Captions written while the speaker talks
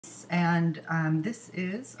And this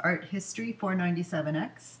is Art History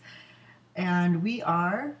 497X, and we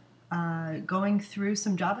are going through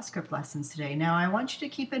some JavaScript lessons today. Now, I want you to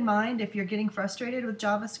keep in mind, if you're getting frustrated with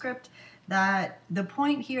JavaScript, that the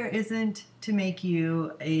point here isn't to make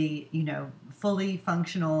you a fully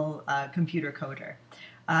functional computer coder.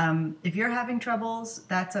 If you're having troubles,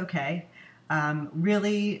 that's okay.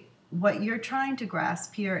 Really, what you're trying to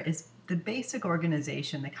grasp here is the basic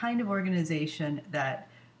organization, the kind of organization that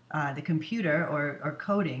the computer or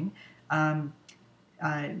coding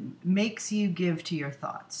makes you give to your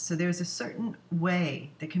thoughts. So there's a certain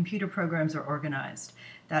way that computer programs are organized.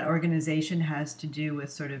 That organization has to do with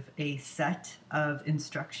sort of a set of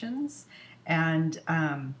instructions and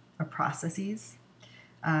or processes.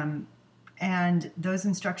 And those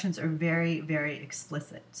instructions are very, very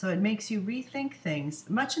explicit. So it makes you rethink things,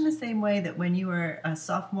 much in the same way that when you were a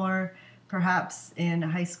sophomore, perhaps in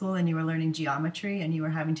high school, and you were learning geometry and you were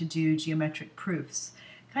having to do geometric proofs.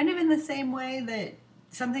 Kind of in the same way that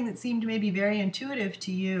something that seemed maybe very intuitive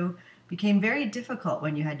to you became very difficult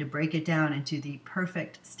when you had to break it down into the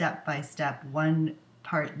perfect step-by-step, one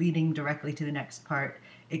part leading directly to the next part,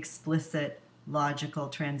 explicit, logical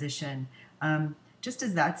transition. Just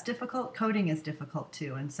as that's difficult, coding is difficult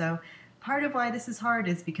too. And so part of why this is hard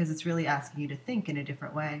is because it's really asking you to think in a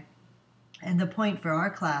different way. And the point for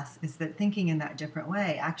our class is that thinking in that different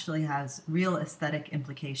way actually has real aesthetic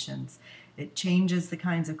implications. It changes the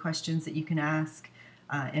kinds of questions that you can ask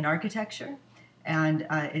in architecture, and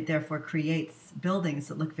it therefore creates buildings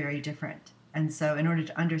that look very different. And so in order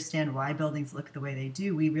to understand why buildings look the way they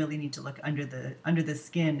do, we really need to look under the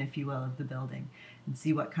skin, if you will, of the building and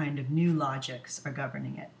see what kind of new logics are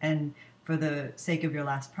governing it. And for the sake of your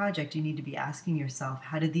last project, you need to be asking yourself,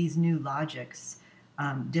 how do these new logics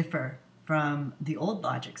differ from the old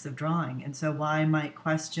logics of drawing? And so why might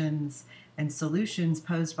questions and solutions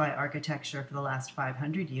posed by architecture for the last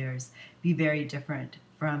 500 years be very different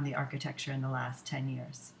from the architecture in the last 10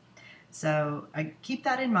 years? So keep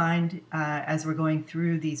that in mind as we're going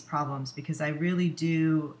through these problems, because I really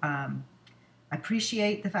do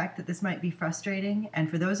appreciate the fact that this might be frustrating. And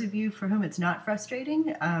for those of you for whom it's not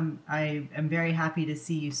frustrating, I am very happy to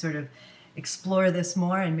see you sort of explore this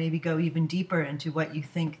more and maybe go even deeper into what you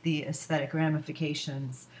think the aesthetic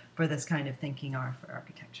ramifications for this kind of thinking are for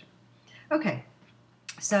architecture. Okay,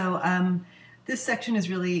 so this section is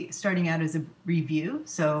really starting out as a review.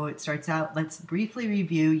 So it starts out, let's briefly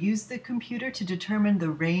review. Use the computer to determine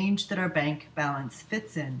the range that our bank balance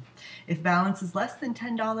fits in. If balance is less than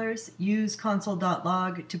 $10, use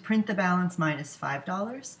console.log to print the balance minus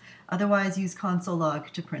 $5. Otherwise, use console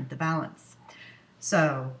log to print the balance.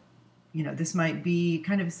 So, this might be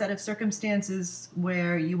kind of a set of circumstances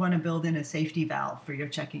where you want to build in a safety valve for your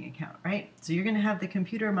checking account, right? So you're going to have the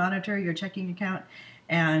computer monitor your checking account,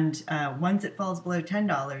 and once it falls below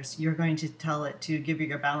 $10, you're going to tell it to give you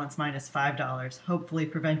your balance minus $5, hopefully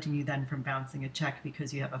preventing you then from bouncing a check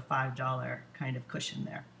because you have a $5 kind of cushion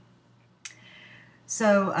there.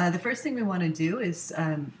 So the first thing we want to do is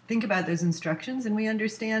think about those instructions, and we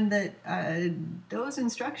understand that those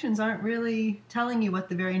instructions aren't really telling you what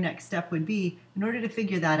the very next step would be. In order to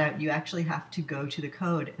figure that out, you actually have to go to the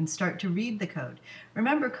code and start to read the code.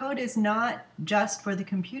 Remember, code is not just for the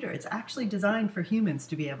computer. It's actually designed for humans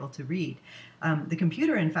to be able to read. The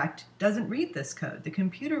computer, in fact, doesn't read this code. The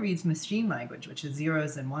computer reads machine language, which is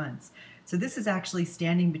zeros and ones. So this is actually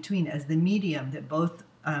standing between as the medium that both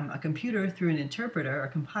a computer through an interpreter or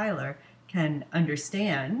compiler can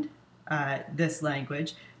understand this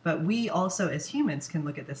language, but we also as humans can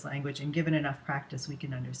look at this language, and given enough practice we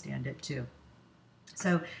can understand it too.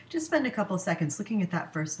 So just spend a couple seconds looking at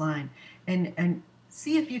that first line and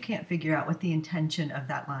see if you can't figure out what the intention of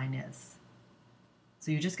that line is.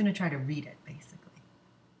 So you're just going to try to read it, basically.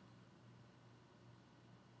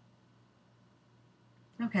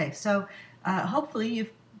 Okay, so hopefully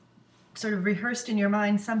you've sort of rehearsed in your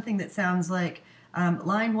mind something that sounds like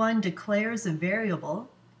line 1 declares a variable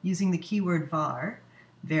using the keyword var,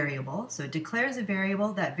 variable. So it declares a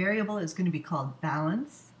variable. That variable is going to be called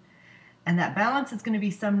balance, and that balance is going to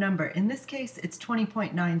be some number. In this case, it's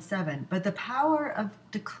 20.97, but the power of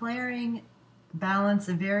declaring balance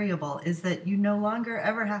a variable is that you no longer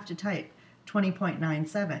ever have to type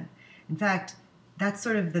 20.97. In fact, that's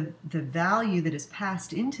sort of the value that is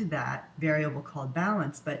passed into that variable called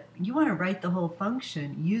balance, but you want to write the whole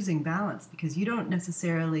function using balance because you don't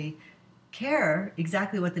necessarily care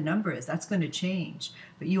exactly what the number is. That's going to change,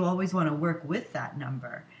 but you always want to work with that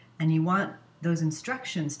number, and you want those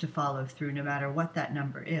instructions to follow through no matter what that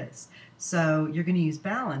number is. So you're going to use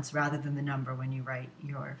balance rather than the number when you write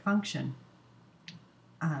your function.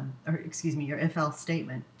 Your if-else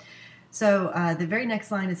statement. So the very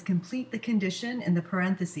next line is complete the condition in the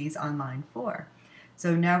parentheses on line 4.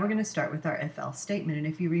 So now we're going to start with our if-else statement. And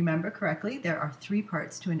if you remember correctly, there are 3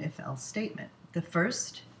 parts to an if-else statement. The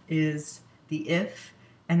first is the if,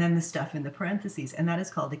 and then the stuff in the parentheses, and that is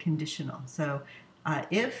called a conditional. So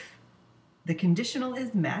if the conditional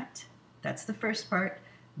is met, that's the first part,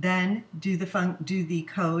 then do the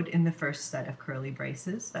code in the first set of curly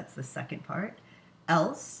braces, that's the second part.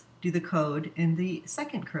 Else, do the code in the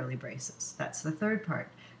second curly braces, that's the third part.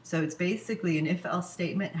 So it's basically an if-else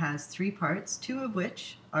statement has 3 parts, 2 of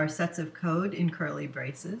which are sets of code in curly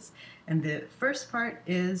braces, and the first part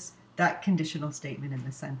is that conditional statement in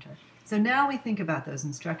the center. So now we think about those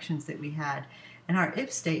instructions that we had, and our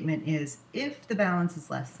if statement is if the balance is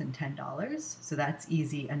less than $10, so that's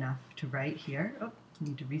easy enough to write here. Oh, I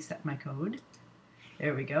need to reset my code.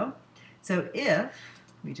 There we go. So if,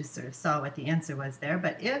 we just sort of saw what the answer was there,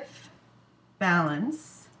 but if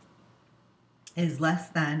balance is less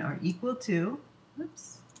than or equal to,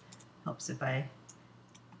 oops, helps if I,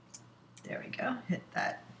 there we go, hit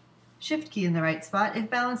that shift key in the right spot. If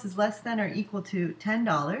balance is less than or equal to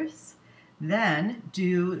 $10, then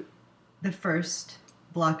do the first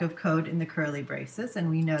block of code in the curly braces, and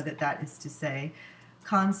we know that that is to say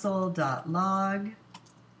console.log,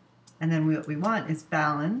 and then what we want is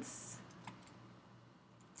balance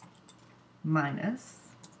minus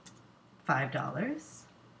 $5.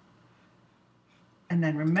 And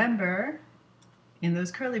then remember, in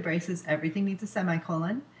those curly braces, everything needs a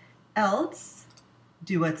semicolon. Else,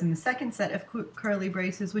 do what's in the second set of curly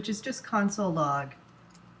braces, which is just console log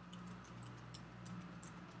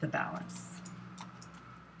the balance.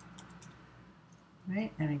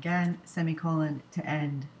 Right? And again, semicolon to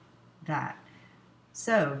end that.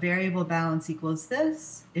 So variable balance equals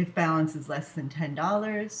this. If balance is less than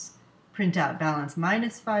 $10, print out balance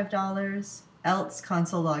minus $5, else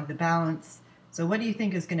console log the balance. So what do you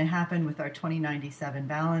think is going to happen with our 2097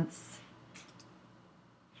 balance?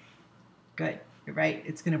 Good, you're right.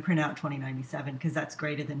 It's going to print out 2097 because that's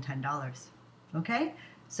greater than $10. Okay,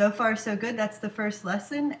 so far so good. That's the first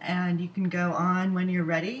lesson, and you can go on when you're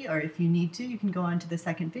ready, or if you need to, you can go on to the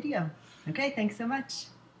second video. Okay, thanks so much.